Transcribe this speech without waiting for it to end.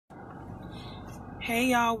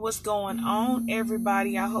Hey y'all, what's going on,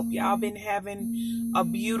 everybody? I hope y'all been having a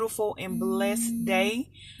beautiful and blessed day.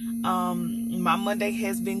 My Monday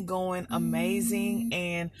has been going amazing,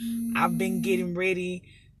 and I've been getting ready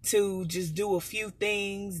to just do a few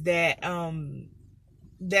things that'll.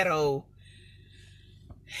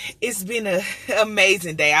 It's been a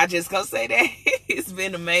amazing day. I just gonna say that it's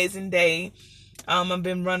been an amazing day. I've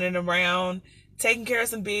been running around, taking care of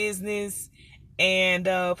some business, and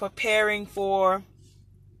preparing for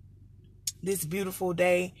this beautiful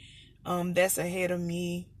day that's ahead of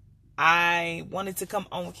me. I wanted to come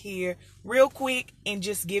on here real quick and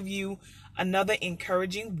just give you another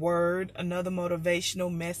encouraging word, another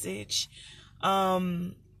motivational message.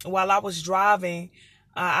 While I was driving,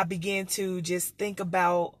 I began to just think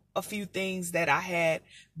about a few things that I had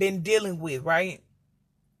been dealing with, right?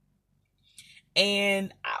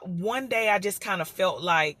 And one day I just kind of felt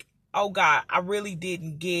like, oh God, I really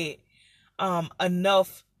didn't get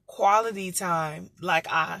enough quality time like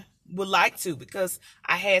I would like to, because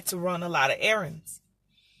I had to run a lot of errands.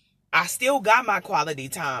 I still got my quality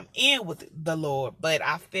time in with the Lord, but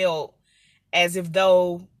I felt as if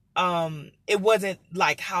though it wasn't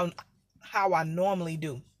like how I normally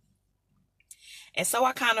do. And so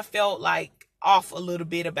I kind of felt like off a little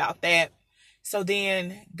bit about that. So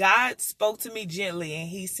then God spoke to me gently and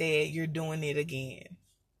he said, "You're doing it again."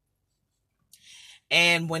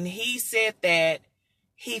 And when he said that,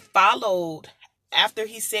 after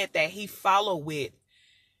he said that, he followed with,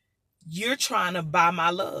 "You're trying to buy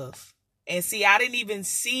my love." And see, I didn't even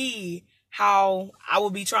see how I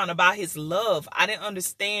would be trying to buy his love. I didn't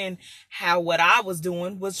understand how what I was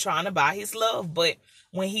doing was trying to buy his love. But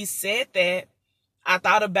when he said that, I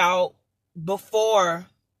thought about before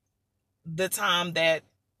this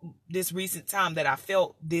recent time that I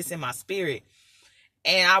felt this in my spirit.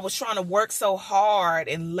 And I was trying to work so hard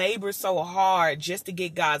and labor so hard just to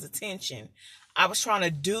get God's attention. I was trying to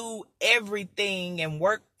do everything and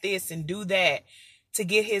work this and do that to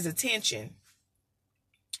get his attention.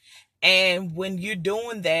 And when you're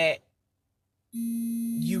doing that,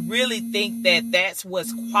 you really think that that's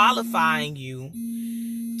what's qualifying you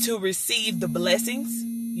to receive the blessings.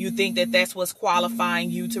 You think that that's what's qualifying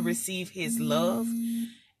you to receive his love.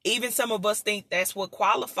 Even some of us think that's what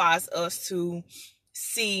qualifies us to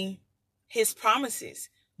see his promises.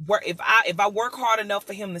 Where if I work hard enough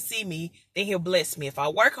for him to see me, then he'll bless me. If I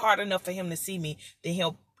work hard enough for him to see me, then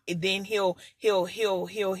he'll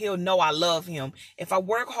know I love him. If I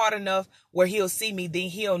work hard enough where he'll see me, then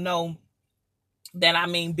he'll know that I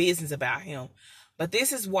mean business about him. But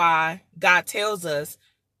this is why God tells us,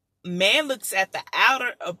 man looks at the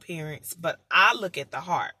outer appearance, but I look at the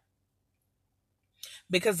heart.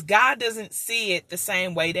 Because God doesn't see it the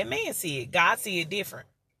same way that man see it. God see it different.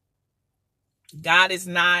 God is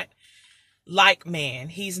not like man.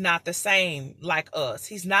 He's not the same like us.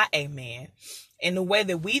 He's not a man. And the way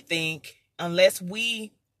that we think, unless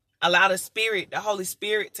we allow the Holy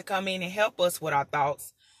Spirit to come in and help us with our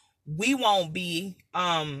thoughts, we will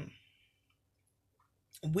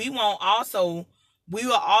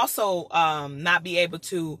also not be able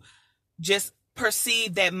to just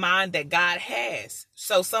perceive that mind that God has.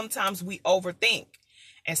 So sometimes we overthink,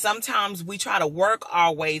 and sometimes we try to work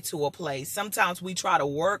our way to a place. Sometimes we try to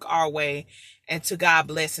work our way into God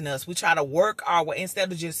blessing us. We try to work our way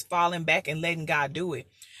instead of just falling back and letting God do it.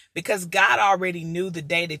 Because God already knew the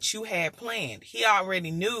day that you had planned. He already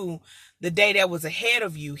knew the day that was ahead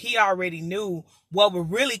of you. He already knew what would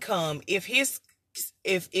really come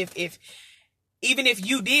even if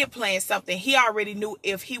you did plan something. He already knew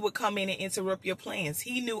if he would come in and interrupt your plans.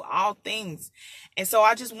 He knew all things. And so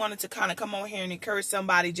I just wanted to kind of come on here and encourage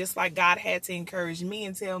somebody, just like God had to encourage me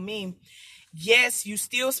and tell me, yes, you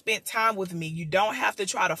still spent time with me. You don't have to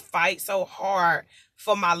try to fight so hard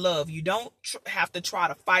for my love. You don't have to try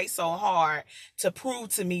to fight so hard to prove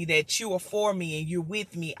to me that you are for me and you're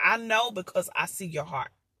with me. I know because I see your heart.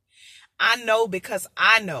 I know because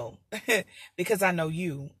I know, because I know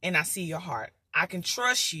you and I see your heart. I can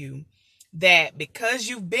trust you that because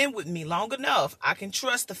you've been with me long enough, I can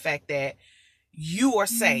trust the fact that you are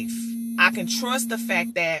safe. I can trust the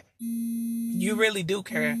fact that you really do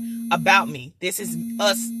care about me. This is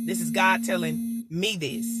us. This is God telling me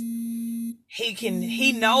this.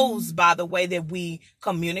 He knows by the way that we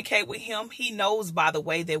communicate with him. He knows by the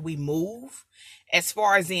way that we move, as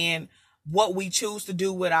far as in what we choose to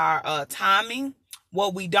do with our timing,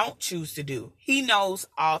 what we don't choose to do. He knows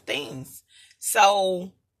all things.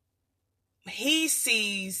 So he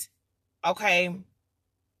sees, okay,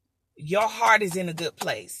 your heart is in a good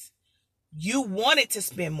place. You wanted to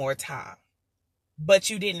spend more time,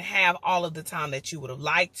 but you didn't have all of the time that you would have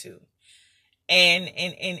liked to.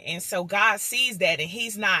 And so God sees that, and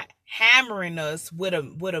he's not hammering us with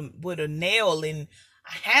a nail and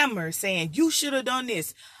a hammer saying, you should have done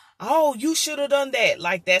this. Oh, you should have done that.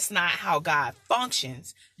 Like, that's not how God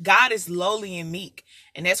functions. God is lowly and meek.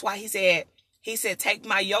 And that's why he said, take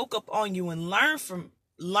my yoke up on you and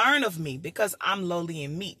learn of me, because I'm lowly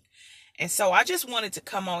and meek. And so I just wanted to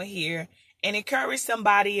come on here and encourage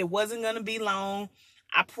somebody. It wasn't going to be long.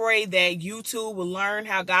 I pray that you too will learn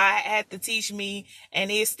how God had to teach me,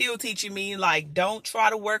 and is still teaching me. Like, don't try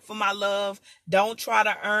to work for my love. Don't try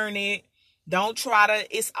to earn it. Don't try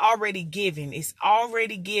to, it's already given. It's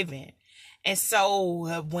already given. And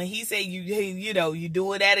so when he said, you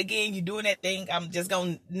doing that again, you doing that thing, I'm just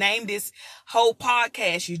going to name this whole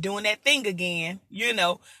podcast, you're doing that thing again,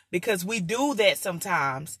 because we do that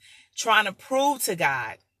sometimes, trying to prove to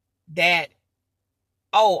God that,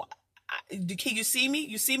 oh, can you see me?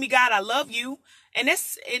 You see me, God, I love you. And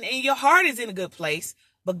that's, and your heart is in a good place,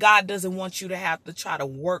 but God doesn't want you to have to try to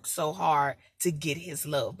work so hard to get his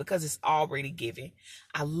love, because it's already given.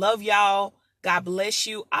 I love y'all. God bless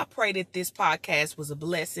you. I pray that this podcast was a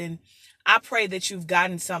blessing. I pray that you've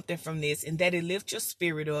gotten something from this and that it lifts your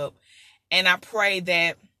spirit up. And I pray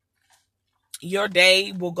that your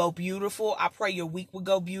day will go beautiful. I pray your week will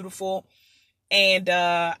go beautiful. And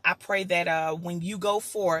I pray that when you go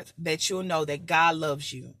forth, that you'll know that God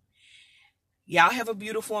loves you. Y'all have a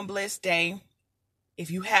beautiful and blessed day.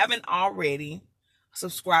 If you haven't already,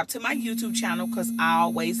 subscribe to my YouTube channel, because I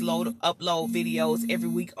always upload videos every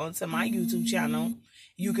week onto my YouTube channel.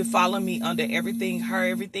 You can follow me under Everything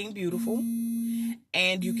Beautiful.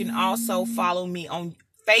 And you can also follow me on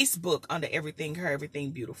Facebook under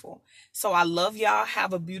Everything Beautiful. So I love y'all.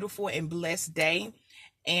 Have a beautiful and blessed day.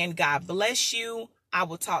 And God bless you. I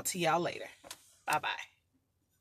will talk to y'all later. Bye-bye.